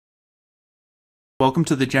Welcome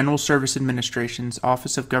to the General Service Administration's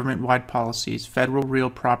Office of Government-Wide Policies Federal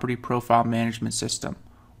Real Property Profile Management System,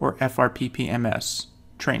 or FRPP-MS,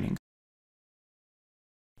 training.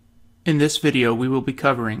 In this video, we will be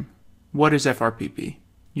covering what is FRPP,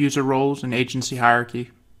 user roles and agency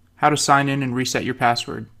hierarchy, how to sign in and reset your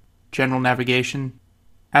password, general navigation,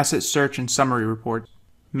 asset search and summary reports,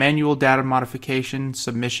 manual data modification,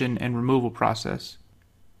 submission, and removal process,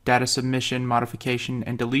 data submission, modification,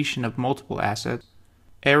 and deletion of multiple assets,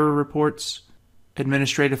 error reports,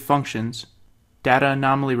 administrative functions, data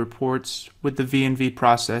anomaly reports with the V&V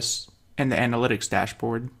process and the analytics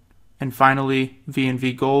dashboard, and finally,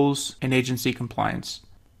 V&V goals and agency compliance.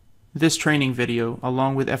 This training video,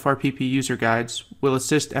 along with FRPP user guides, will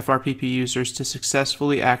assist FRPP users to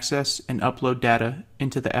successfully access and upload data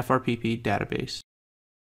into the FRPP database.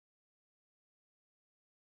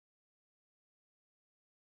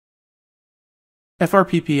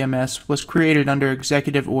 FRPP-MS was created under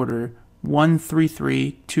Executive Order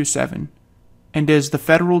 13327 and is the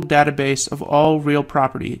federal database of all real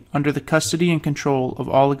property under the custody and control of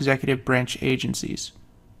all executive branch agencies,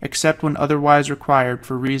 except when otherwise required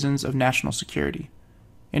for reasons of national security,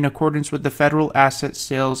 in accordance with the Federal Asset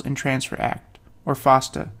Sales and Transfer Act, or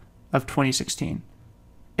FOSTA, of 2016.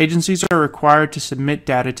 Agencies are required to submit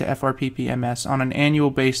data to FRPP-MS on an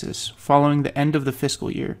annual basis following the end of the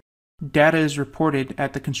fiscal year. Data is reported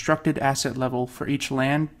at the constructed asset level for each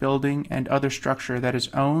land, building, and other structure that is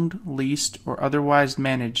owned, leased, or otherwise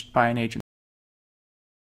managed by an agency.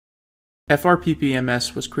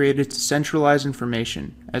 FRPP-MS was created to centralize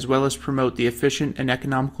information, as well as promote the efficient and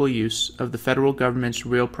economical use of the federal government's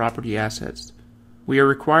real property assets. We are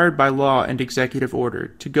required by law and executive order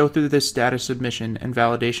to go through this data submission and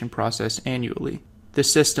validation process annually.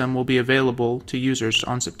 This system will be available to users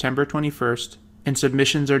on September 21st, and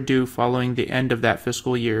submissions are due following the end of that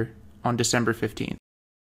fiscal year on December 15th.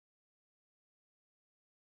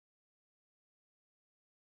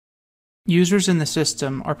 Users in the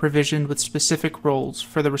system are provisioned with specific roles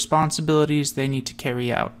for the responsibilities they need to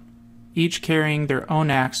carry out, each carrying their own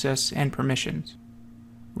access and permissions.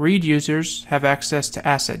 Read users have access to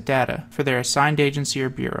asset data for their assigned agency or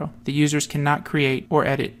bureau. The users cannot create or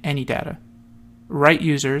edit any data. Write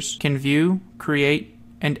users can view, create,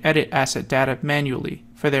 and edit asset data manually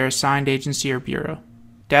for their assigned agency or bureau.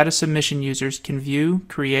 Data submission users can view,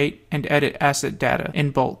 create, and edit asset data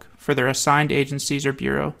in bulk for their assigned agencies or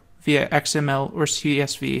bureau via XML or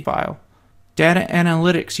CSV file. Data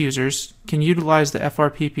analytics users can utilize the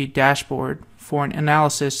FRPP dashboard for an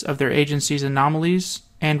analysis of their agency's anomalies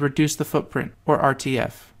and reduce the footprint, or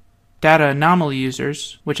RTF. Data anomaly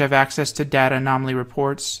users, which have access to data anomaly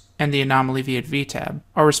reports and the Anomaly V&V tab,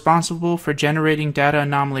 are responsible for generating data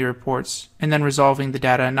anomaly reports and then resolving the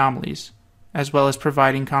data anomalies, as well as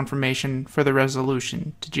providing confirmation for the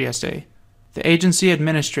resolution to GSA. The agency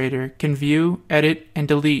administrator can view, edit, and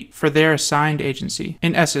delete for their assigned agency.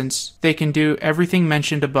 In essence, they can do everything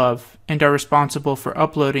mentioned above and are responsible for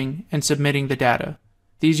uploading and submitting the data.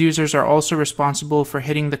 These users are also responsible for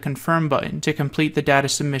hitting the Confirm button to complete the data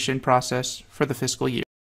submission process for the fiscal year.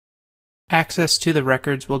 Access to the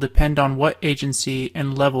records will depend on what agency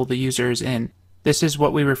and level the user is in. This is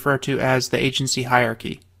what we refer to as the agency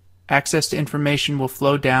hierarchy. Access to information will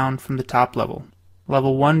flow down from the top level.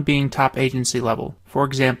 Level 1 being top agency level, for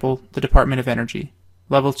example, the Department of Energy.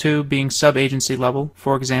 Level 2 being sub-agency level,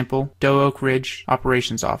 for example, Doe Oak Ridge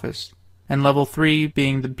Operations Office. And Level 3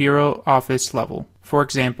 being the Bureau Office level, for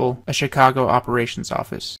example, a Chicago Operations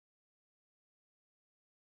Office.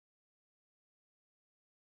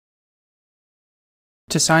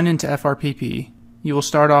 To sign into FRPP, you will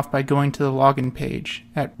start off by going to the login page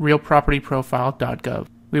at realpropertyprofile.gov.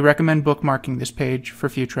 We recommend bookmarking this page for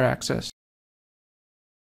future access.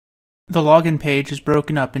 The login page is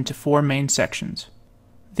broken up into 4 main sections.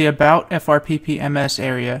 The About FRPP-MS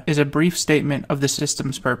area is a brief statement of the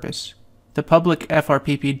system's purpose. The Public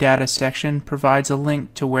FRPP Data section provides a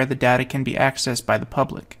link to where the data can be accessed by the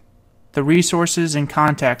public. The Resources and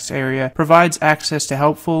Contacts area provides access to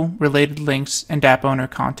helpful, related links and app owner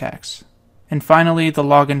contacts. And finally, the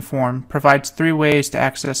Login form provides 3 ways to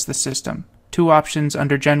access the system. 2 options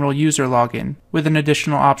under General User Login, with an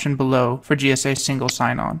additional option below for GSA Single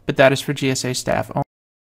Sign-On, but that is for GSA staff only.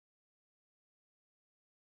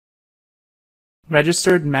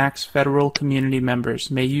 Registered Max Federal Community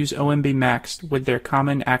members may use OMB Max with their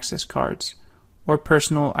Common Access Cards, or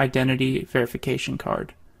Personal Identity Verification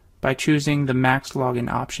Card, by choosing the Max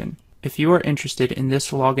Login option. If you are interested in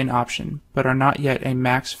this login option, but are not yet a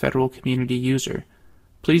Max Federal Community user,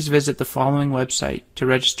 please visit the following website to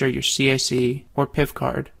register your CAC or PIV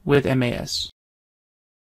card with MAS.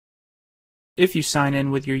 If you sign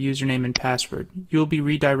in with your username and password, you will be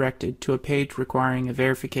redirected to a page requiring a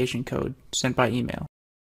verification code sent by email.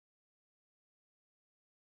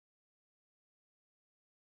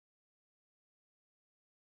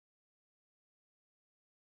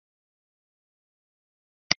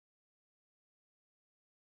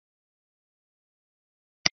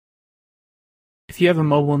 If you have a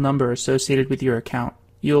mobile number associated with your account,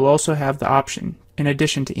 you will also have the option, in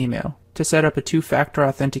addition to email, to set up a two-factor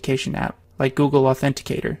authentication app, like Google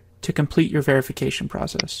Authenticator, to complete your verification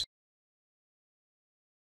process.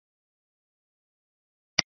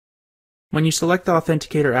 When you select the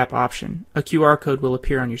Authenticator app option, a QR code will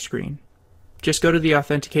appear on your screen. Just go to the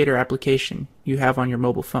Authenticator application you have on your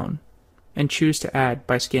mobile phone, and choose to add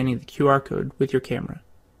by scanning the QR code with your camera.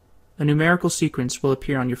 A numerical sequence will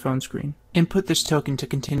appear on your phone screen. Input this token to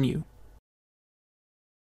continue.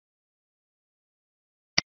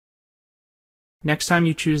 Next time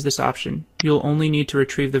you choose this option, you'll only need to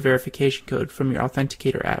retrieve the verification code from your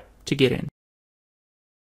Authenticator app to get in.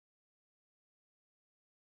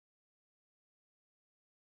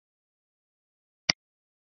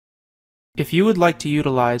 If you would like to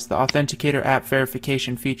utilize the Authenticator app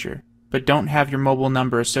verification feature, but don't have your mobile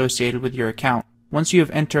number associated with your account, once you have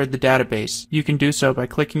entered the database, you can do so by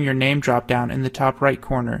clicking your name drop-down in the top right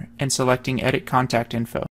corner and selecting Edit Contact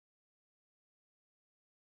Info.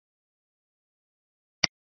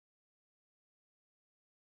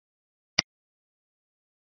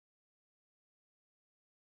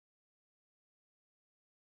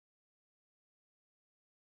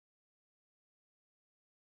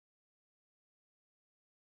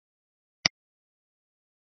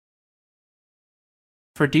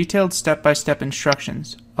 For detailed step-by-step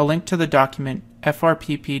instructions, a link to the document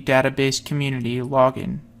FRPP Database Community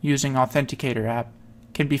Login using Authenticator app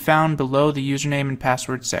can be found below the username and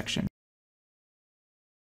password section.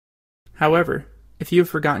 However, if you have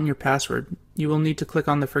forgotten your password, you will need to click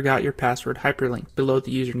on the Forgot Your Password hyperlink below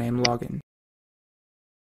the username login.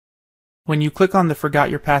 When you click on the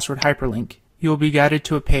Forgot Your Password hyperlink, you will be guided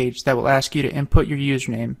to a page that will ask you to input your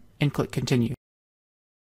username and click Continue.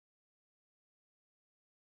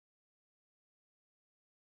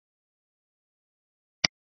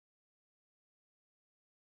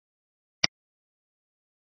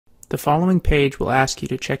 The following page will ask you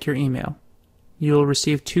to check your email. You will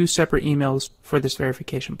receive two separate emails for this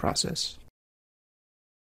verification process.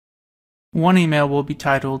 One email will be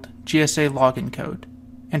titled GSA Login Code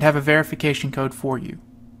and have a verification code for you.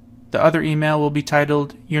 The other email will be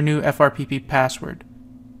titled Your New FRPP Password.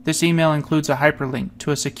 This email includes a hyperlink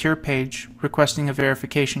to a secure page requesting a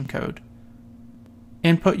verification code.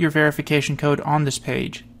 Input your verification code on this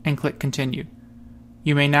page and click Continue.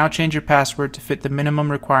 You may now change your password to fit the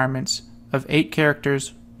minimum requirements of 8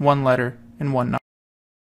 characters, 1 letter, and 1 number.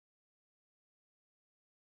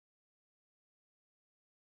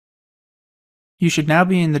 You should now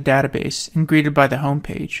be in the database and greeted by the home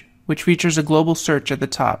page, which features a global search at the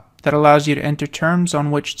top that allows you to enter terms on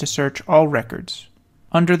which to search all records.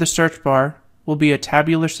 Under the search bar will be a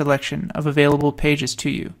tabular selection of available pages to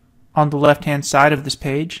you. On the left-hand side of this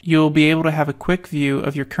page, you will be able to have a quick view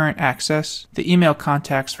of your current access, the email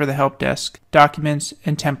contacts for the help desk, documents,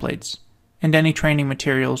 and templates, and any training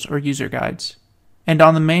materials or user guides. And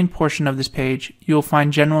on the main portion of this page, you will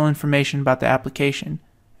find general information about the application,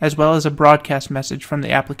 as well as a broadcast message from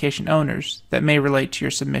the application owners that may relate to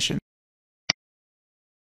your submission.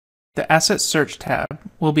 The Asset Search tab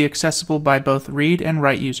will be accessible by both read and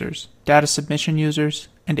write users, data submission users,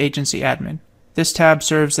 and agency admin. This tab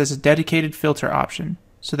serves as a dedicated filter option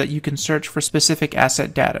so that you can search for specific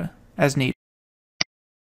asset data as needed.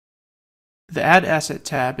 The Add Asset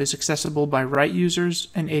tab is accessible by write users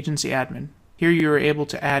and agency admin. Here you are able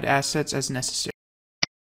to add assets as necessary.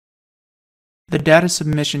 The Data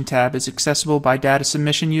Submission tab is accessible by data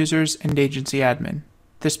submission users and agency admin.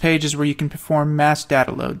 This page is where you can perform mass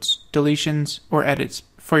data loads, deletions, or edits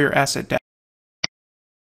for your asset data.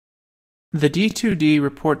 The D2D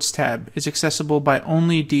Reports tab is accessible by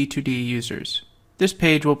only D2D users. This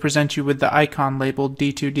page will present you with the icon labeled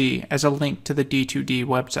D2D as a link to the D2D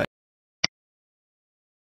website.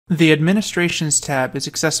 The Administrations tab is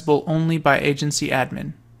accessible only by agency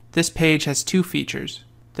admin. This page has 2 features.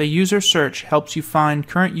 The User Search helps you find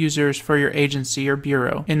current users for your agency or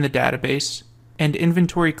bureau in the database, and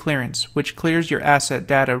Inventory Clearance, which clears your asset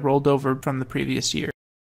data rolled over from the previous year.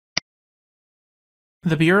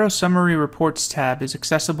 The Bureau Summary Reports tab is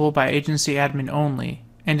accessible by agency admin only,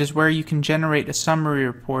 and is where you can generate a summary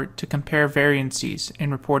report to compare variances in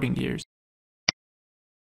reporting years.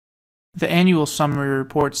 The Annual Summary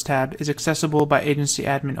Reports tab is accessible by agency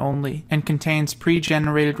admin only and contains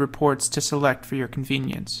pre-generated reports to select for your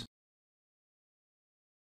convenience.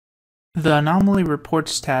 The Anomaly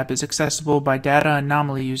Reports tab is accessible by data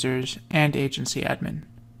anomaly users and agency admin.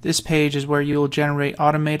 This page is where you will generate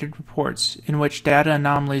automated reports in which data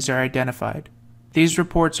anomalies are identified. These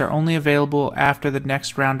reports are only available after the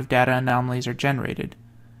next round of data anomalies are generated,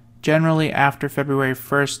 generally after February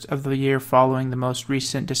 1st of the year following the most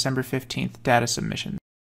recent December 15th data submission.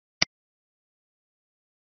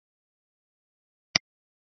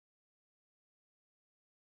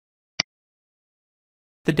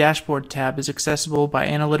 The Dashboard tab is accessible by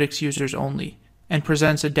analytics users only, and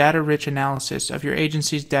presents a data-rich analysis of your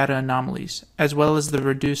agency's data anomalies, as well as the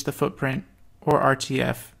Reduce the Footprint, or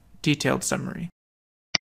RTF, detailed summary.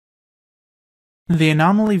 The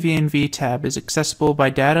Anomaly VNV tab is accessible by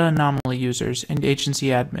data anomaly users and agency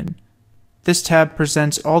admin. This tab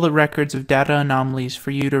presents all the records of data anomalies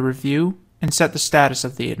for you to review and set the status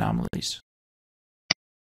of the anomalies.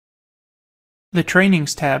 The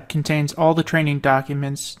Trainings tab contains all the training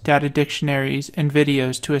documents, data dictionaries, and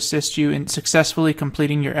videos to assist you in successfully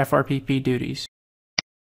completing your FRPP duties.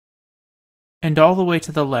 And all the way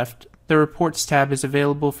to the left, the Reports tab is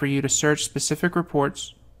available for you to search specific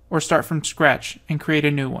reports or start from scratch and create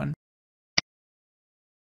a new one.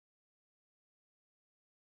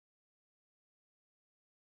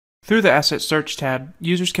 Through the Asset Search tab,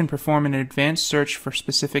 users can perform an advanced search for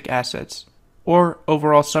specific assets, or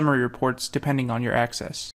overall summary reports depending on your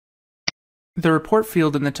access. The report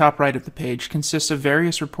field in the top right of the page consists of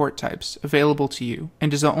various report types available to you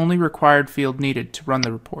and is the only required field needed to run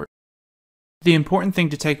the report. The important thing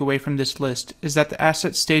to take away from this list is that the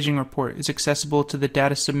asset staging report is accessible to the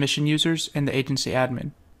data submission users and the agency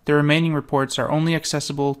admin. The remaining reports are only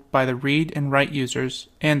accessible by the read and write users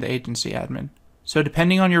and the agency admin. So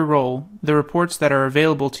depending on your role, the reports that are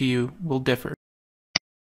available to you will differ.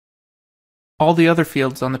 All the other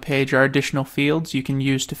fields on the page are additional fields you can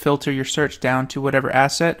use to filter your search down to whatever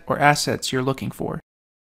asset or assets you're looking for.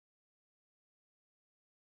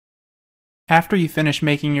 After you finish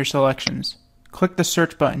making your selections, click the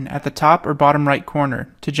search button at the top or bottom right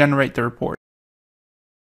corner to generate the report.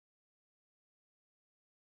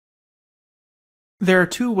 There are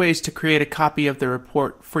two ways to create a copy of the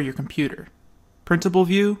report for your computer: Printable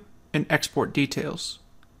View and Export Details.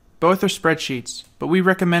 Both are spreadsheets, but we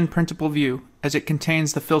recommend Printable View as it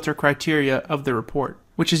contains the filter criteria of the report,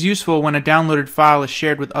 which is useful when a downloaded file is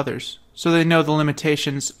shared with others, so they know the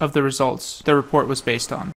limitations of the results the report was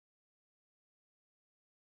based on.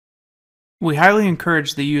 We highly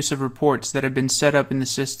encourage the use of reports that have been set up in the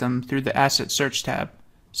system through the Asset Search tab,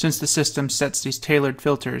 since the system sets these tailored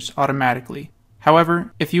filters automatically.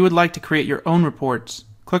 However, if you would like to create your own reports,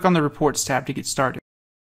 click on the Reports tab to get started.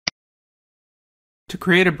 To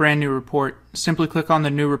create a brand new report, simply click on the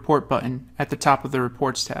New Report button at the top of the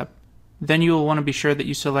Reports tab. Then you will want to be sure that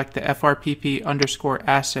you select the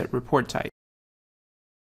FRPP_asset report type.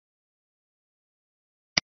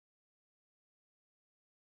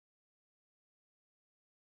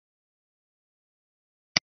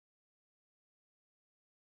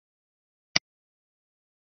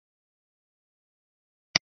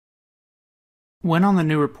 When on the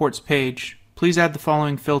New Reports page, please add the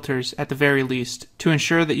following filters at the very least to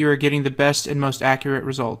ensure that you are getting the best and most accurate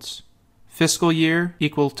results. Fiscal year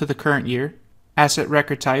equal to the current year, asset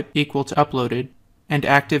record type equal to uploaded, and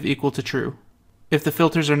active equal to true. If the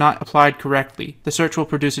filters are not applied correctly, the search will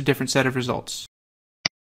produce a different set of results.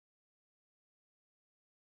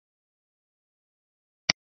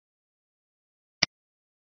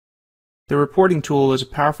 The reporting tool is a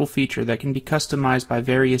powerful feature that can be customized by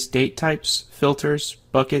various date types, filters,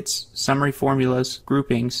 buckets, summary formulas,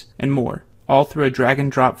 groupings, and more, all through a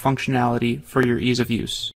drag-and-drop functionality for your ease of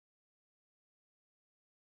use.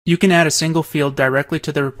 You can add a single field directly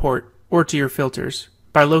to the report or to your filters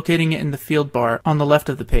by locating it in the field bar on the left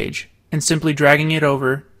of the page and simply dragging it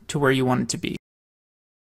over to where you want it to be.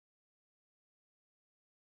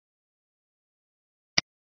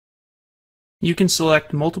 You can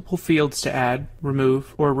select multiple fields to add,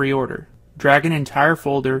 remove, or reorder. Drag an entire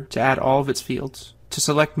folder to add all of its fields. To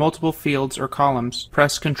select multiple fields or columns,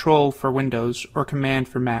 press Ctrl for Windows or Command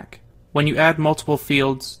for Mac. When you add multiple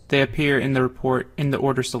fields, they appear in the report in the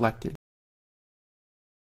order selected.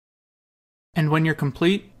 And when you're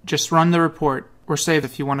complete, just run the report or save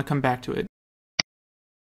if you want to come back to it.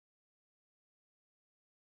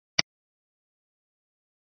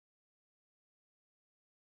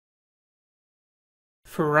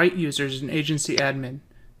 For write users and agency admin,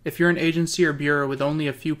 if you're an agency or bureau with only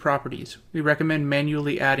a few properties, we recommend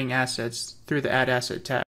manually adding assets through the Add Asset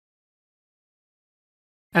tab.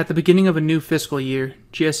 At the beginning of a new fiscal year,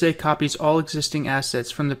 GSA copies all existing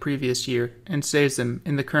assets from the previous year and saves them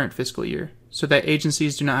in the current fiscal year, so that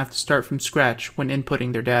agencies do not have to start from scratch when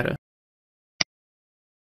inputting their data.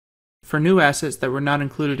 For new assets that were not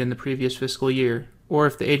included in the previous fiscal year, or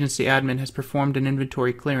if the agency admin has performed an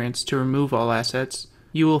inventory clearance to remove all assets,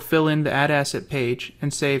 you will fill in the Add Asset page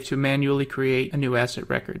and save to manually create a new asset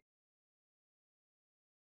record.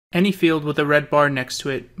 Any field with a red bar next to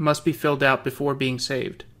it must be filled out before being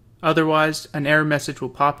saved. Otherwise, an error message will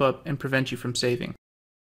pop up and prevent you from saving.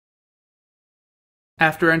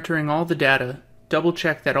 After entering all the data,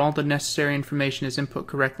 double-check that all the necessary information is input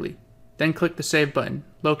correctly. Then click the Save button,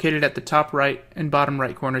 located at the top right and bottom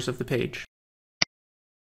right corners of the page.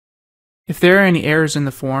 If there are any errors in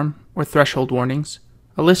the form, or threshold warnings,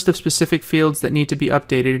 a list of specific fields that need to be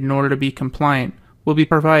updated in order to be compliant will be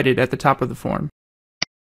provided at the top of the form.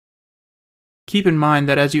 Keep in mind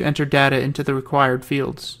that as you enter data into the required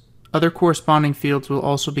fields, other corresponding fields will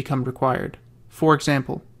also become required. For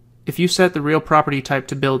example, if you set the real property type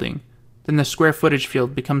to building, then the square footage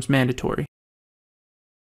field becomes mandatory.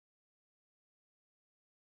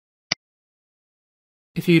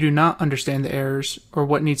 If you do not understand the errors or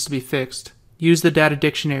what needs to be fixed, use the data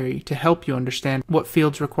dictionary to help you understand what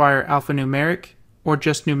fields require alphanumeric or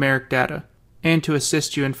just numeric data, and to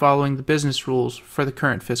assist you in following the business rules for the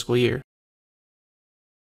current fiscal year.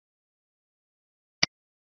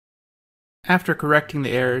 After correcting the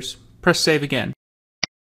errors, press Save again.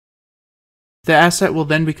 The asset will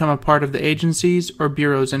then become a part of the agency's or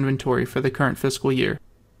bureau's inventory for the current fiscal year.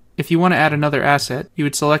 If you want to add another asset, you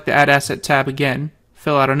would select the Add Asset tab again,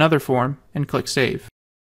 fill out another form, and click Save.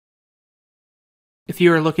 If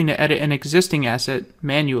you are looking to edit an existing asset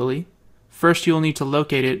manually, first you will need to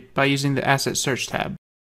locate it by using the Asset Search tab.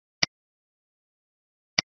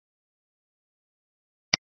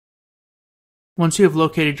 Once you have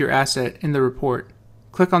located your asset in the report,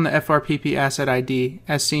 click on the FRPP Asset ID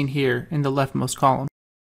as seen here in the leftmost column.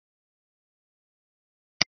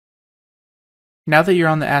 Now that you're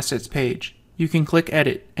on the Assets page, you can click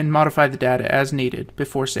Edit and modify the data as needed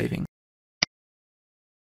before saving.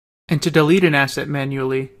 And to delete an asset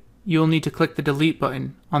manually, you will need to click the Delete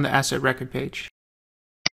button on the Asset Record page.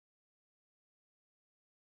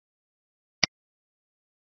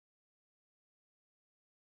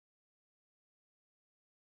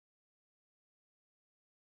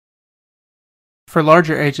 For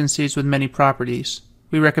larger agencies with many properties,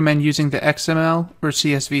 we recommend using the XML or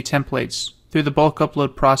CSV templates through the bulk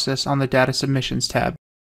upload process on the Data Submissions tab.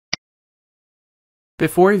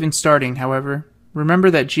 Before even starting, however,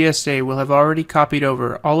 remember that GSA will have already copied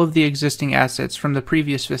over all of the existing assets from the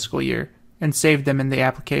previous fiscal year and saved them in the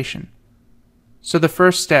application. So the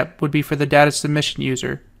first step would be for the data submission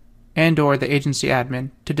user and/or the agency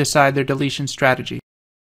admin to decide their deletion strategy.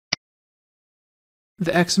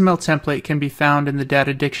 The XML template can be found in the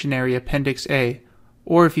Data Dictionary Appendix A,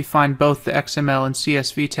 or if you find both the XML and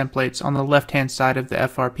CSV templates on the left-hand side of the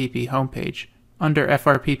FRPP homepage, under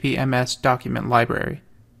FRPP MS Document Library.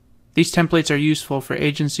 These templates are useful for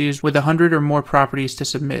agencies with 100 or more properties to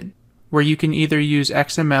submit, where you can either use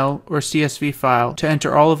XML or CSV file to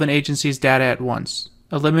enter all of an agency's data at once,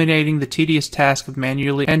 eliminating the tedious task of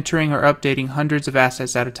manually entering or updating hundreds of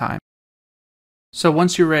assets at a time. So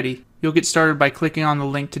once you're ready, you'll get started by clicking on the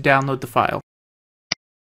link to download the file.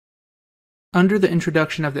 Under the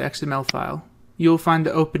introduction of the XML file, you will find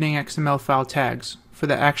the opening XML file tags for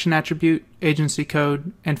the action attribute, agency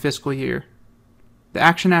code, and fiscal year. The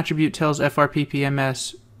action attribute tells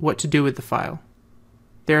FRPPMS what to do with the file.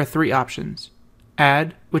 There are three options: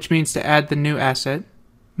 Add, which means to add the new asset;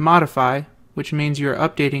 Modify, which means you are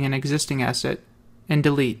updating an existing asset; and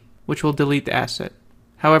Delete, which will delete the asset.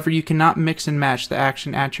 However, you cannot mix and match the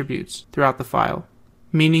action attributes throughout the file,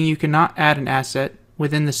 meaning you cannot add an asset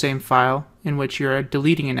within the same file in which you are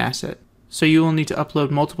deleting an asset. So you will need to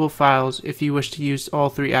upload multiple files if you wish to use all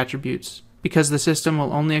three attributes, because the system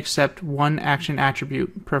will only accept one action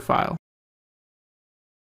attribute per file.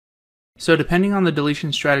 So depending on the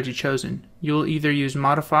deletion strategy chosen, you will either use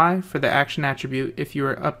Modify for the action attribute if you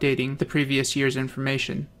are updating the previous year's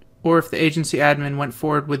information, or if the agency admin went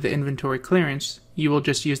forward with the inventory clearance, you will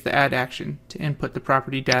just use the Add action to input the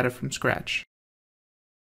property data from scratch.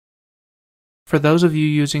 For those of you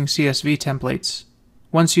using CSV templates,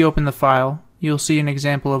 once you open the file, you'll see an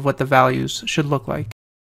example of what the values should look like.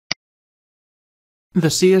 The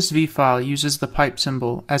CSV file uses the pipe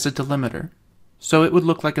symbol as a delimiter, so it would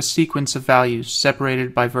look like a sequence of values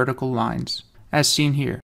separated by vertical lines, as seen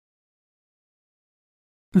here.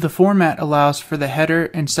 The format allows for the header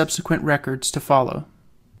and subsequent records to follow.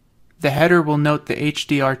 The header will note the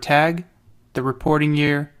HDR tag, the reporting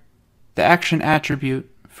year, the action attribute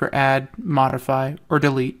for add, modify, or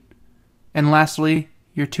delete, and lastly,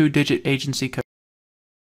 your 2-digit agency code.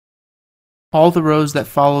 All the rows that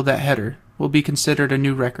follow that header will be considered a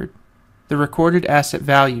new record. The recorded asset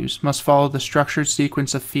values must follow the structured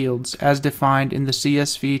sequence of fields as defined in the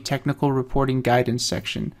CSV Technical Reporting Guidance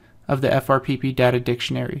section of the FRPP Data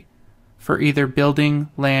Dictionary for either building,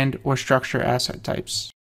 land, or structure asset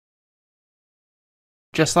types.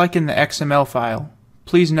 Just like in the XML file,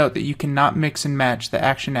 please note that you cannot mix and match the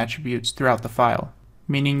action attributes throughout the file,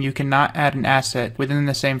 meaning you cannot add an asset within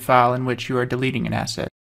the same file in which you are deleting an asset.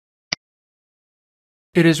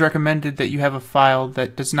 It is recommended that you have a file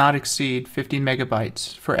that does not exceed 50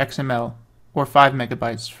 megabytes for XML or 5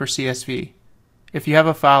 megabytes for CSV. If you have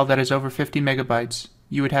a file that is over 50 megabytes,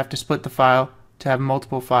 you would have to split the file to have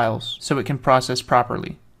multiple files so it can process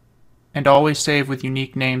properly. And always save with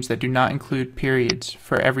unique names that do not include periods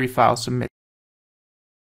for every file submitted.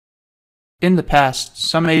 In the past,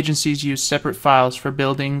 some agencies use separate files for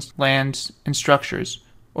buildings, lands, and structures,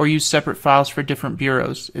 or use separate files for different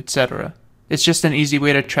bureaus, etc. It's just an easy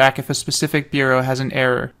way to track if a specific bureau has an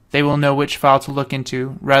error. They will know which file to look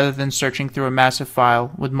into rather than searching through a massive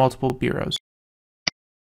file with multiple bureaus.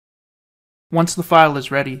 Once the file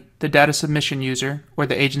is ready, the data submission user, or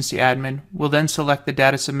the agency admin, will then select the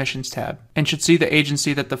Data Submissions tab and should see the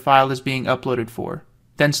agency that the file is being uploaded for.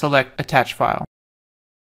 Then select Attach File.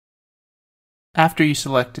 After you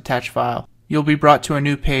select Attach File, you'll be brought to a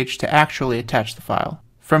new page to actually attach the file.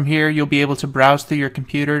 From here, you'll be able to browse through your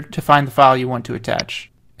computer to find the file you want to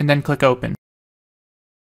attach, and then click Open.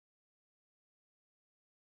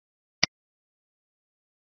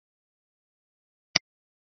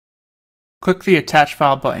 Click the Attach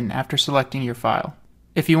File button after selecting your file.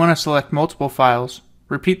 If you want to select multiple files,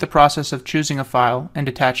 repeat the process of choosing a file and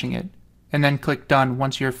attaching it, and then click Done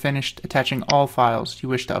once you are finished attaching all files you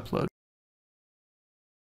wish to upload.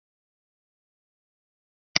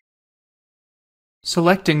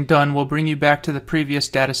 Selecting Done will bring you back to the previous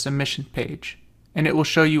data submission page, and it will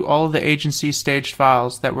show you all of the agency staged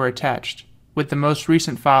files that were attached, with the most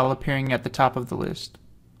recent file appearing at the top of the list.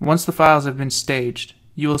 Once the files have been staged,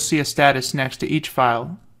 you will see a status next to each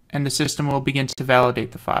file, and the system will begin to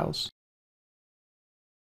validate the files.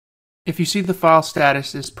 If you see the file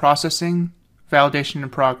status is Processing, Validation in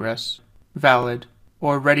Progress, Valid,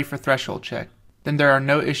 or Ready for Threshold Check, then there are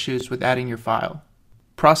no issues with adding your file.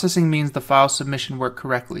 Processing means the file submission worked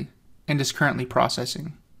correctly and is currently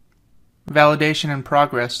processing. Validation in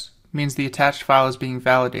progress means the attached file is being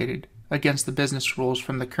validated against the business rules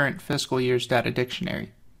from the current fiscal year's data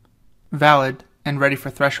dictionary. Valid and ready for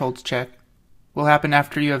thresholds check will happen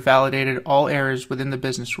after you have validated all errors within the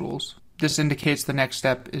business rules. This indicates the next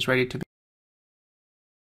step is ready to be.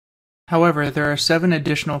 However, there are 7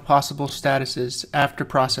 additional possible statuses after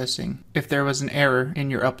processing if there was an error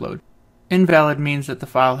in your upload. Invalid means that the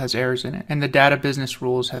file has errors in it, and the data business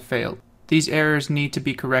rules have failed. These errors need to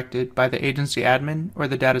be corrected by the agency admin or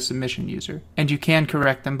the data submission user, and you can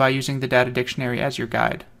correct them by using the data dictionary as your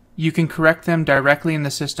guide. You can correct them directly in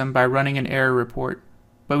the system by running an error report,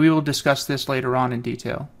 but we will discuss this later on in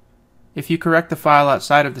detail. If you correct the file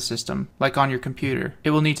outside of the system, like on your computer,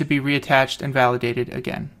 it will need to be reattached and validated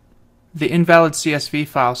again. The invalid CSV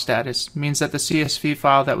file status means that the CSV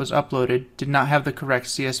file that was uploaded did not have the correct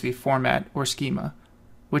CSV format or schema,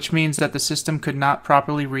 which means that the system could not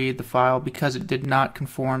properly read the file because it did not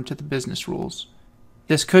conform to the business rules.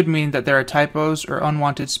 This could mean that there are typos or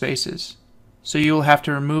unwanted spaces, so you will have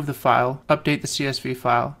to remove the file, update the CSV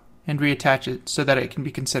file, and reattach it so that it can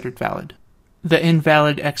be considered valid. The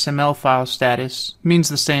invalid XML file status means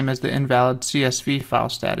the same as the invalid CSV file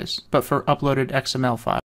status, but for uploaded XML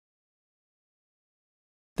file.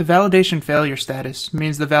 The validation failure status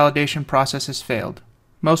means the validation process has failed,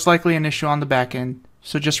 most likely an issue on the backend,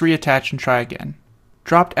 so just reattach and try again.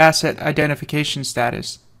 Dropped asset identification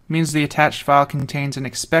status means the attached file contains an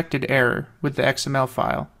expected error with the XML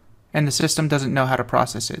file, and the system doesn't know how to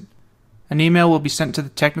process it. An email will be sent to the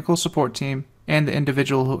technical support team and the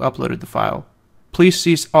individual who uploaded the file. Please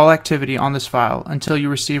cease all activity on this file until you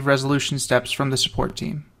receive resolution steps from the support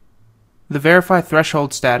team. The verify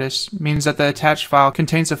threshold status means that the attached file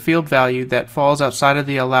contains a field value that falls outside of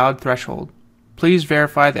the allowed threshold. Please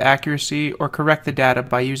verify the accuracy or correct the data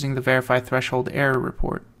by using the verify threshold error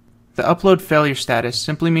report. The upload failure status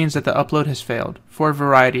simply means that the upload has failed for a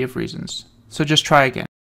variety of reasons, so just try again.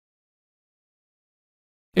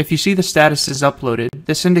 If you see the status is uploaded,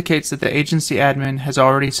 this indicates that the agency admin has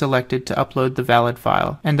already selected to upload the valid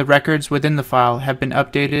file, and the records within the file have been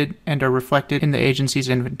updated and are reflected in the agency's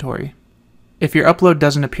inventory. If your upload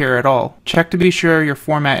doesn't appear at all, check to be sure your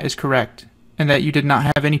format is correct, and that you did not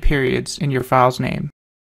have any periods in your file's name.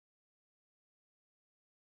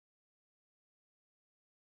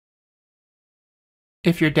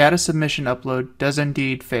 If your data submission upload does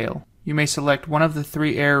indeed fail, you may select one of the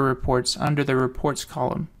 3 error reports under the Reports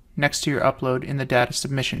column next to your upload in the data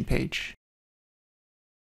submission page.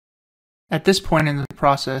 At this point in the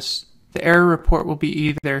process, the error report will be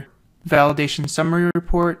either Validation Summary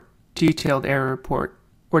Report, Detailed Error Report,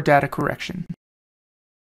 or Data Correction.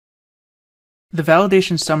 The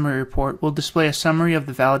Validation Summary Report will display a summary of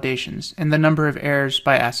the validations and the number of errors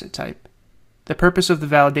by asset type. The purpose of the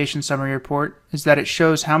Validation Summary Report is that it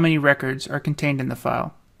shows how many records are contained in the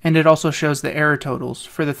file, and it also shows the error totals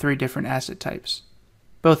for the 3 different asset types.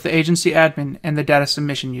 Both the agency admin and the data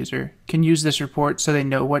submission user can use this report so they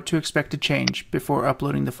know what to expect to change before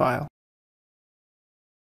uploading the file.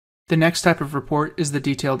 The next type of report is the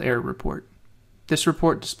Detailed Error Report. This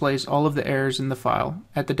report displays all of the errors in the file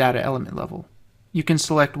at the data element level. You can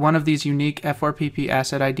select one of these unique FRPP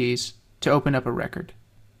asset IDs to open up a record.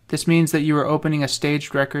 This means that you are opening a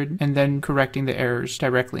staged record and then correcting the errors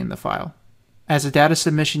directly in the file. As a data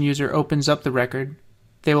submission user opens up the record,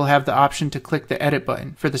 they will have the option to click the Edit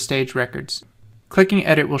button for the staged records. Clicking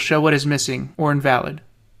Edit will show what is missing or invalid.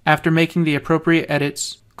 After making the appropriate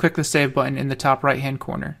edits, click the Save button in the top right-hand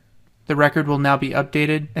corner. The record will now be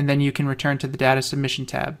updated, and then you can return to the Data Submission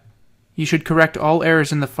tab. You should correct all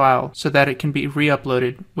errors in the file so that it can be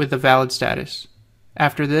re-uploaded with a valid status.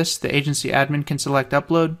 After this, the agency admin can select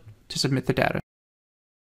Upload to submit the data.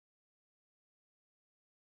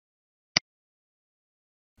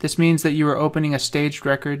 This means that you are opening a staged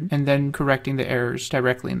record and then correcting the errors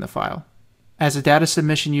directly in the file. As a data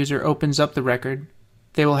submission user opens up the record,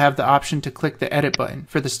 they will have the option to click the Edit button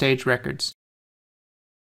for the staged records.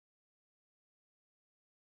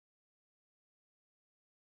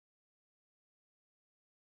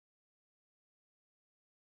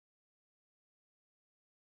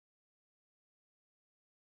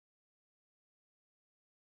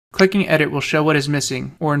 Clicking Edit will show what is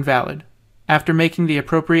missing or invalid. After making the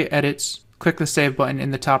appropriate edits, click the Save button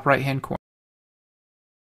in the top right-hand corner,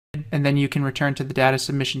 and then you can return to the Data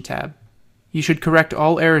Submission tab. You should correct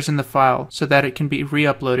all errors in the file so that it can be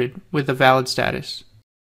re-uploaded with a valid status.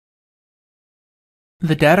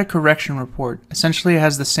 The Data Correction Report essentially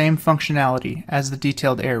has the same functionality as the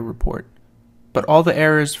Detailed Error Report, but all the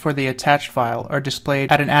errors for the attached file are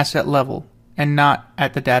displayed at an asset level and not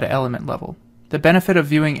at the data element level. The benefit of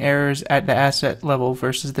viewing errors at the asset level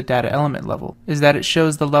versus the data element level is that it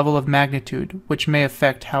shows the level of magnitude which may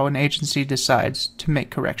affect how an agency decides to make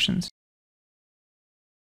corrections.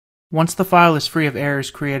 Once the file is free of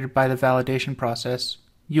errors created by the validation process,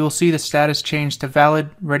 you will see the status change to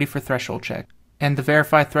Valid, Ready for Threshold Check, and the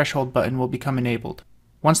Verify Threshold button will become enabled.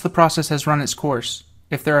 Once the process has run its course,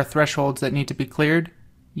 if there are thresholds that need to be cleared,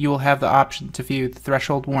 you will have the option to view the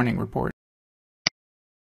Threshold Warning Report.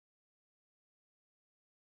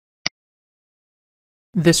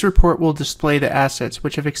 This report will display the assets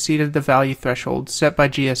which have exceeded the value threshold set by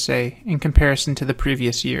GSA in comparison to the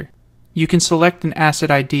previous year. You can select an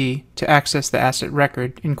asset ID to access the asset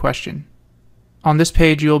record in question. On this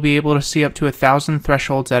page, you will be able to see up to 1,000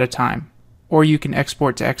 thresholds at a time, or you can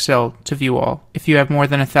export to Excel to view all if you have more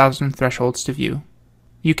than 1,000 thresholds to view.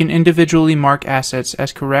 You can individually mark assets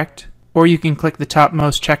as correct, or you can click the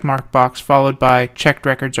topmost checkmark box followed by Checked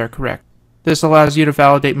Records are correct. This allows you to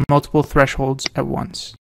validate multiple thresholds at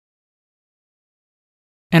once.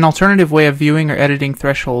 An alternative way of viewing or editing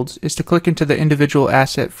thresholds is to click into the individual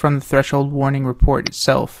asset from the Threshold Warning Report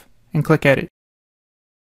itself and click Edit.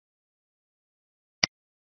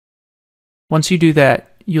 Once you do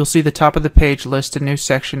that, you'll see the top of the page list a new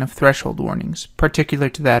section of threshold warnings particular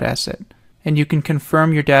to that asset, and you can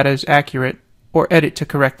confirm your data is accurate or edit to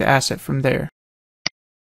correct the asset from there.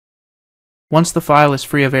 Once the file is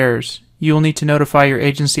free of errors, you will need to notify your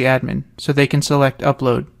agency admin so they can select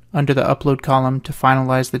Upload under the Upload column to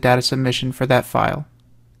finalize the data submission for that file.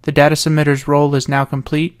 The data submitter's role is now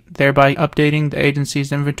complete, thereby updating the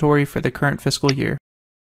agency's inventory for the current fiscal year.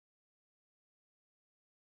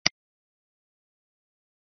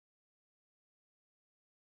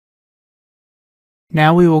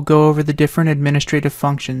 Now we will go over the different administrative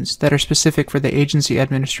functions that are specific for the agency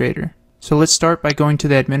administrator. So let's start by going to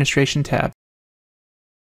the Administration tab.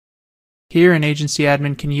 Here, an agency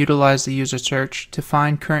admin can utilize the user search to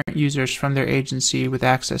find current users from their agency with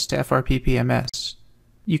access to FRPP-MS.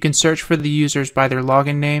 You can search for the users by their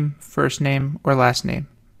login name, first name, or last name.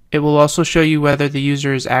 It will also show you whether the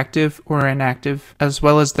user is active or inactive, as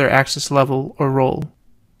well as their access level or role.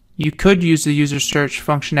 You could use the user search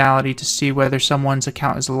functionality to see whether someone's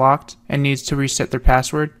account is locked and needs to reset their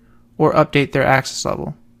password, or update their access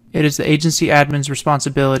level. It is the agency admin's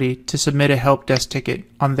responsibility to submit a help desk ticket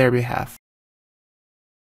on their behalf.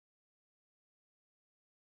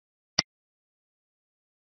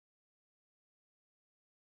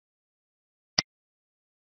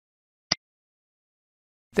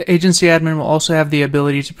 The agency admin will also have the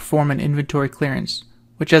ability to perform an inventory clearance,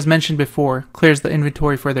 which, as mentioned before, clears the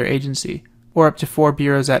inventory for their agency, or up to 4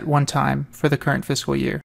 bureaus at one time for the current fiscal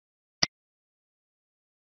year.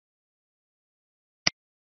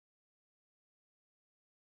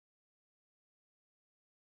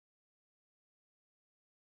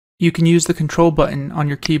 You can use the control button on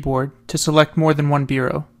your keyboard to select more than one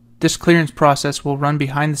bureau. This clearance process will run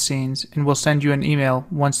behind the scenes and will send you an email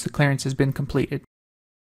once the clearance has been completed.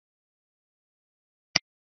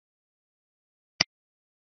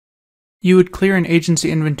 You would clear an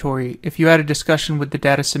agency inventory if you had a discussion with the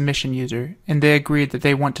data submission user and they agreed that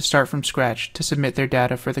they want to start from scratch to submit their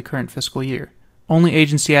data for the current fiscal year. Only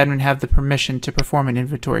agency admin have the permission to perform an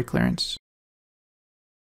inventory clearance.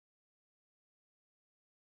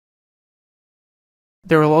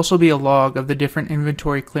 There will also be a log of the different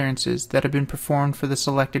inventory clearances that have been performed for the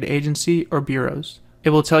selected agency or bureaus. It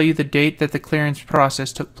will tell you the date that the clearance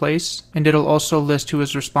process took place, and it'll also list who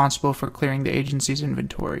is responsible for clearing the agency's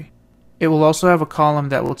inventory. It will also have a column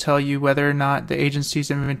that will tell you whether or not the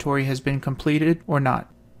agency's inventory has been completed or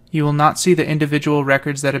not. You will not see the individual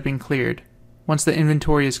records that have been cleared. Once the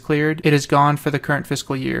inventory is cleared, it is gone for the current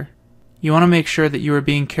fiscal year. You want to make sure that you are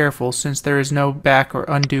being careful since there is no back or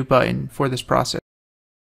undo button for this process.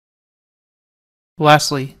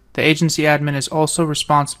 Lastly, the agency admin is also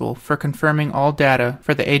responsible for confirming all data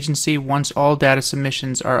for the agency once all data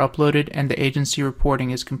submissions are uploaded and the agency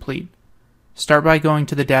reporting is complete. Start by going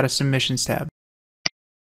to the Data Submissions tab.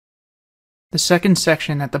 The second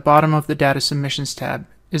section at the bottom of the Data Submissions tab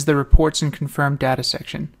is the Reports and Confirmed Data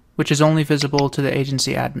section, which is only visible to the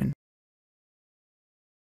agency admin.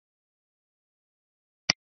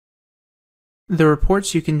 The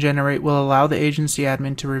reports you can generate will allow the agency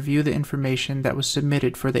admin to review the information that was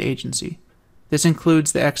submitted for the agency. This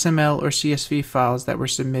includes the XML or CSV files that were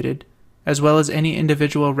submitted, as well as any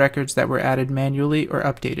individual records that were added manually or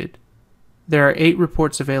updated. There are 8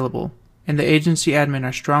 reports available, and the agency admin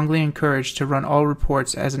are strongly encouraged to run all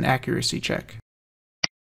reports as an accuracy check.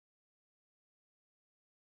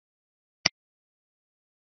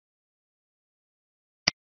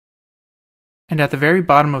 And at the very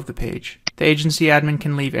bottom of the page, the agency admin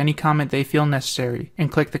can leave any comment they feel necessary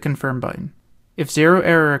and click the Confirm button. If 0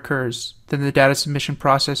 error occurs, then the data submission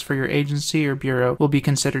process for your agency or bureau will be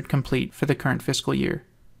considered complete for the current fiscal year.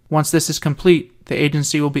 Once this is complete, the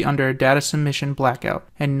agency will be under a data submission blackout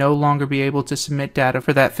and no longer be able to submit data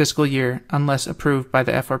for that fiscal year unless approved by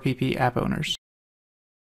the FRPP app owners.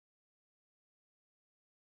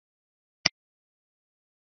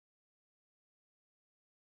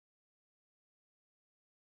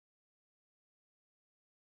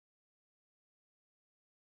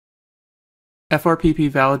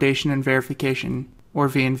 FRPP validation and verification, or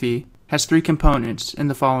V&V, has 3 components in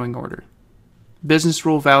the following order. Business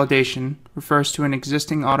rule validation refers to an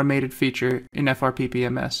existing automated feature in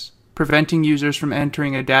FRPP-MS, preventing users from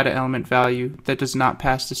entering a data element value that does not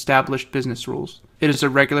pass established business rules. It is a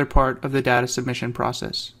regular part of the data submission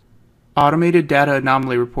process. Automated data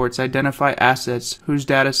anomaly reports identify assets whose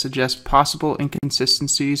data suggest possible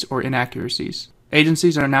inconsistencies or inaccuracies.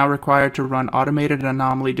 Agencies are now required to run automated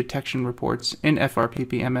anomaly detection reports in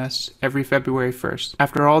FRPP-MS every February 1st,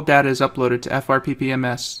 after all data is uploaded to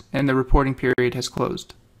FRPP-MS and the reporting period has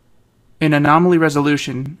closed. In anomaly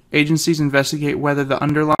resolution, agencies investigate whether the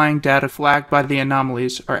underlying data flagged by the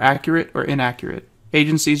anomalies are accurate or inaccurate.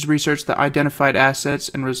 Agencies research the identified assets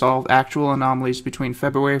and resolve actual anomalies between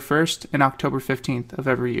February 1st and October 15th of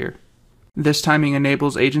every year. This timing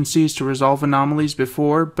enables agencies to resolve anomalies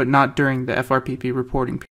before but not during the FRPP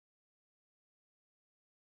reporting period.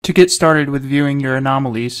 To get started with viewing your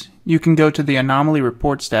anomalies, you can go to the Anomaly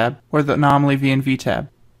Reports tab or the Anomaly V&V tab.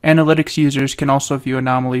 Analytics users can also view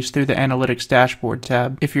anomalies through the Analytics Dashboard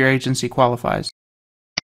tab if your agency qualifies.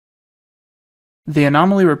 The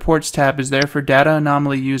Anomaly Reports tab is there for data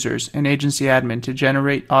anomaly users and agency admin to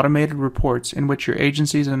generate automated reports in which your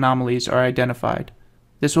agency's anomalies are identified.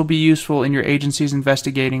 This will be useful in your agency's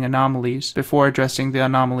investigating anomalies before addressing the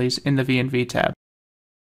anomalies in the V&V tab.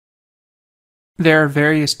 There are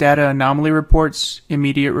various data anomaly reports,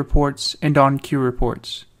 immediate reports, and on-queue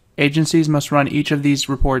reports. Agencies must run each of these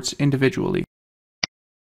reports individually.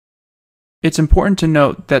 It's important to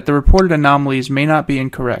note that the reported anomalies may not be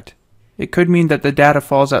incorrect. It could mean that the data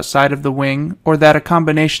falls outside of the wing, or that a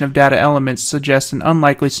combination of data elements suggests an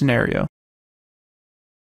unlikely scenario.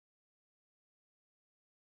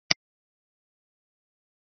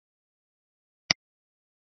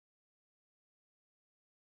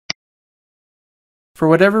 For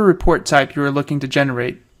whatever report type you are looking to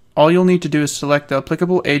generate, all you'll need to do is select the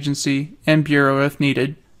applicable agency and bureau if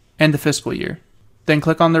needed, and the fiscal year. Then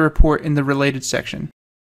click on the report in the Related section.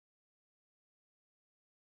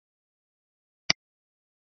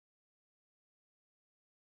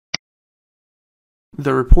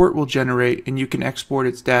 The report will generate and you can export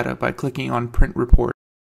its data by clicking on Print Report.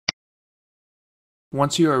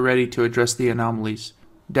 Once you are ready to address the anomalies,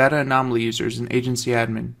 data anomaly users and agency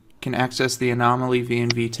admin can access the Anomaly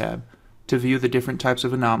V&V tab to view the different types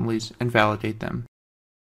of anomalies and validate them.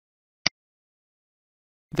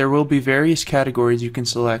 There will be various categories you can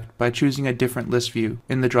select by choosing a different list view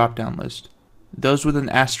in the drop-down list. Those with an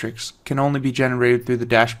asterisk can only be generated through the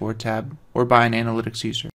Dashboard tab or by an analytics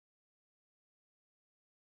user.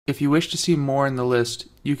 If you wish to see more in the list,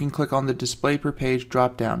 you can click on the Display per Page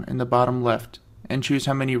drop-down in the bottom left and choose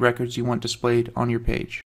how many records you want displayed on your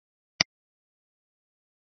page.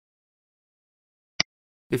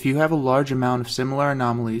 If you have a large amount of similar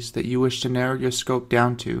anomalies that you wish to narrow your scope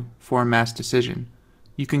down to for a mass decision,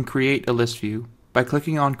 you can create a list view by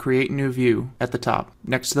clicking on Create New View at the top,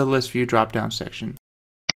 next to the List View drop-down section.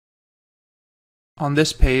 On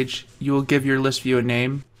this page, you will give your list view a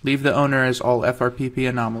name, leave the owner as all FRPP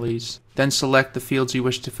anomalies, then select the fields you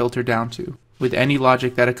wish to filter down to, with any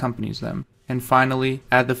logic that accompanies them, and finally,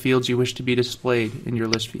 add the fields you wish to be displayed in your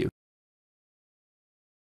list view.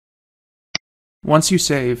 Once you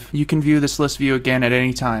save, you can view this list view again at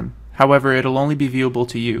any time. However, it'll only be viewable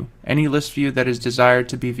to you. Any list view that is desired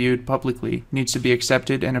to be viewed publicly needs to be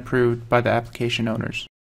accepted and approved by the application owners.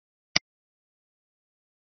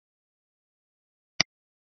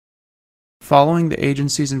 Following the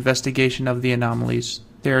agency's investigation of the anomalies,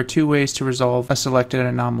 there are two ways to resolve a selected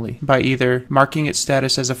anomaly, by either marking its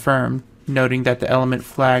status as affirmed, noting that the element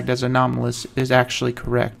flagged as anomalous is actually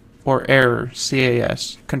correct, or error,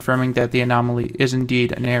 CAS, confirming that the anomaly is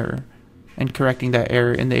indeed an error, and correcting that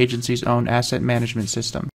error in the agency's own asset management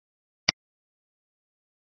system.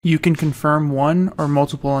 You can confirm one or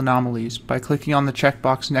multiple anomalies by clicking on the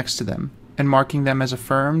checkbox next to them and marking them as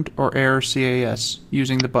affirmed or error CAS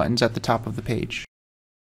using the buttons at the top of the page.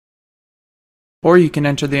 Or you can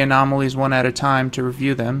enter the anomalies one at a time to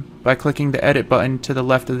review them by clicking the Edit button to the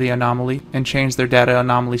left of the anomaly and change their data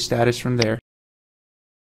anomaly status from there.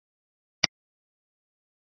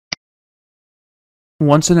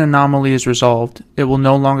 Once an anomaly is resolved, it will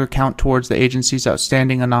no longer count towards the agency's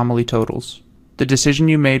outstanding anomaly totals. The decision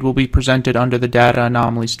you made will be presented under the data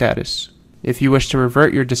anomaly status. If you wish to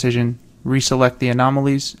revert your decision, reselect the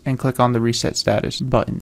anomalies and click on the Reset Status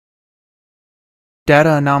button.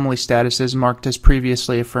 Data anomaly statuses marked as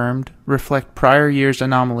previously affirmed reflect prior year's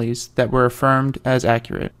anomalies that were affirmed as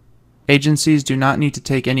accurate. Agencies do not need to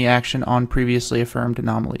take any action on previously affirmed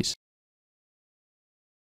anomalies.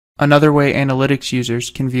 Another way analytics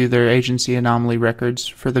users can view their agency anomaly records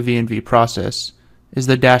for the V&V process is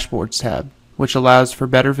the Dashboards tab, which allows for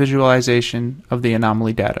better visualization of the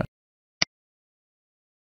anomaly data.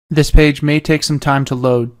 This page may take some time to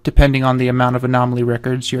load depending on the amount of anomaly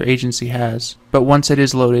records your agency has, but once it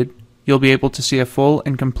is loaded, you'll be able to see a full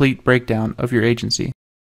and complete breakdown of your agency.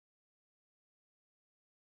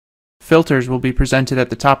 Filters will be presented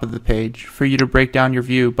at the top of the page for you to break down your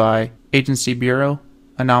view by agency bureau,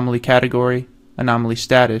 anomaly category, anomaly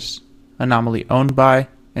status, anomaly owned by,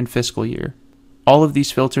 and fiscal year. All of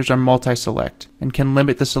these filters are multi-select and can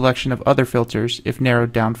limit the selection of other filters if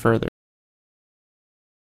narrowed down further.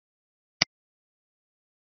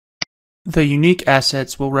 The unique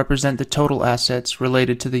assets will represent the total assets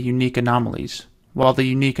related to the unique anomalies, while the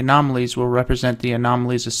unique anomalies will represent the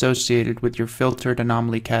anomalies associated with your filtered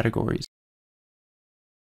anomaly categories.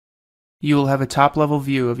 You will have a top-level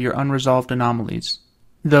view of your unresolved anomalies,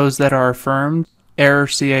 those that are affirmed, error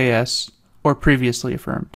CAS, or previously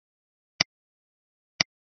affirmed.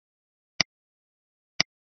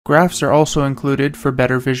 Graphs are also included for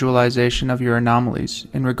better visualization of your anomalies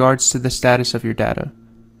in regards to the status of your data,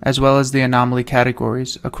 as well as the anomaly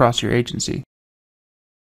categories across your agency.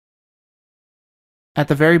 At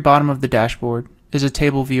the very bottom of the dashboard is a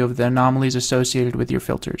table view of the anomalies associated with your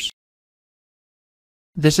filters.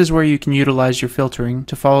 This is where you can utilize your filtering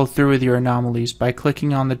to follow through with your anomalies by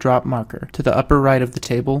clicking on the drop marker to the upper right of the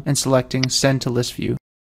table and selecting Send to List View.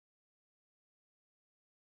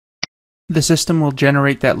 The system will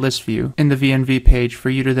generate that list view in the V&V page for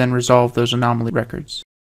you to then resolve those anomaly records.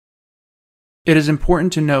 It is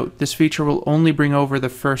important to note this feature will only bring over the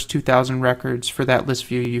first 2,000 records for that list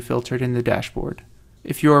view you filtered in the dashboard.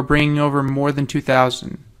 If you are bringing over more than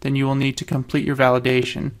 2,000, then you will need to complete your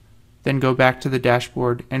validation, then go back to the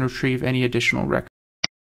dashboard and retrieve any additional records.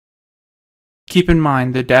 Keep in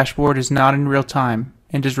mind the dashboard is not in real time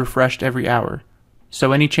and is refreshed every hour,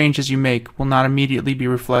 so any changes you make will not immediately be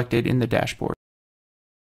reflected in the dashboard.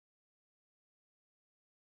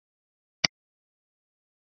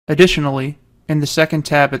 Additionally, in the second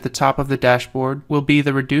tab at the top of the dashboard will be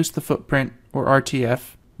the Reduce the Footprint, or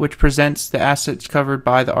RTF, which presents the assets covered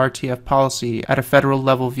by the RTF policy at a federal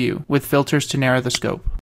level view, with filters to narrow the scope.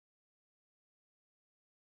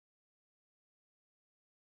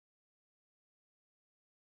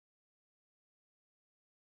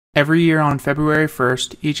 Every year on February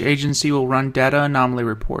 1st, each agency will run data anomaly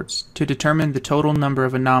reports to determine the total number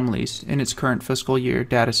of anomalies in its current fiscal year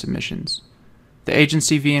data submissions. The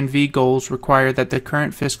agency V&V goals require that the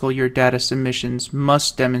current fiscal year data submissions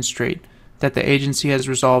must demonstrate that the agency has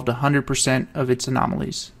resolved 100% of its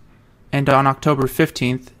anomalies. And on October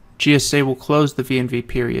 15th, GSA will close the V&V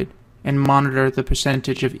period and monitor the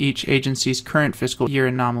percentage of each agency's current fiscal year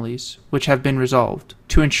anomalies which have been resolved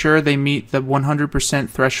to ensure they meet the 100%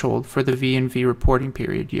 threshold for the V&V reporting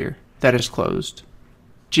period year that is closed.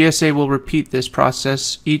 GSA will repeat this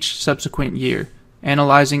process each subsequent year,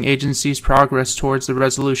 analyzing agencies' progress towards the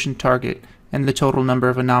resolution target and the total number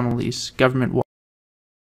of anomalies government-wide.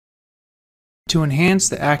 To enhance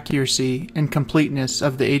the accuracy and completeness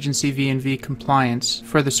of the agency V&V compliance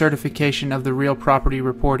for the certification of the real property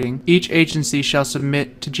reporting, each agency shall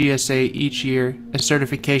submit to GSA each year a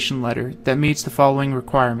certification letter that meets the following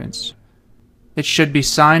requirements. It should be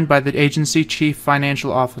signed by the agency chief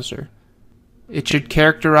financial officer. It should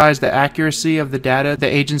characterize the accuracy of the data the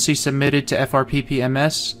agency submitted to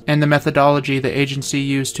FRPP-MS and the methodology the agency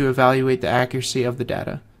used to evaluate the accuracy of the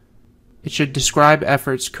data. It should describe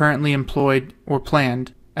efforts currently employed or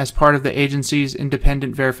planned as part of the agency's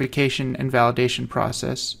independent verification and validation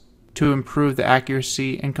process to improve the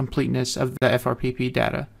accuracy and completeness of the FRPP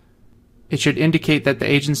data. It should indicate that the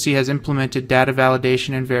agency has implemented data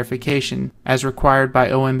validation and verification as required by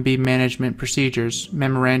OMB Management Procedures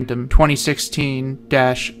Memorandum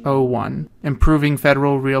 2016-01, Improving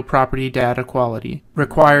Federal Real Property Data Quality,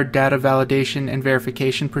 Required Data Validation and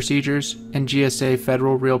Verification Procedures, and GSA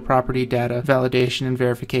Federal Real Property Data Validation and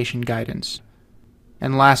Verification Guidance.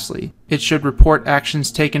 And lastly, it should report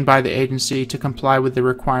actions taken by the agency to comply with the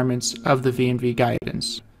requirements of the V&V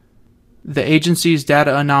guidance. The agency's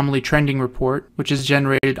Data Anomaly Trending Report, which is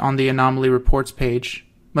generated on the Anomaly Reports page,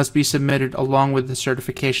 must be submitted along with the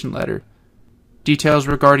certification letter. Details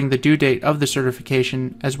regarding the due date of the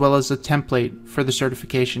certification, as well as the template for the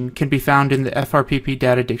certification, can be found in the FRPP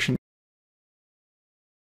Data Dictionary.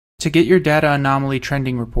 To get your Data Anomaly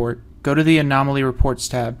Trending Report, go to the Anomaly Reports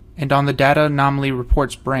tab, and on the Data Anomaly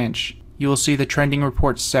Reports branch, you will see the Trending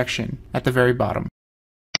Reports section at the very bottom.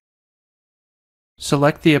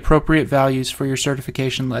 Select the appropriate values for your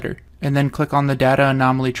certification letter, and then click on the Data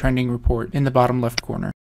Anomaly Trending Report in the bottom left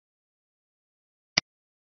corner.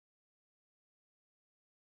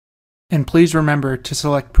 And please remember to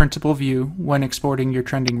select Printable View when exporting your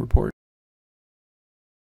trending report.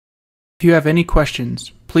 If you have any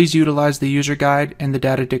questions, please utilize the user guide and the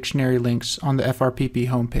data dictionary links on the FRPP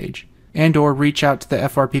homepage, and/or reach out to the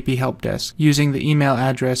FRPP help desk using the email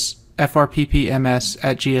address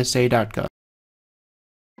frppms@gsa.gov.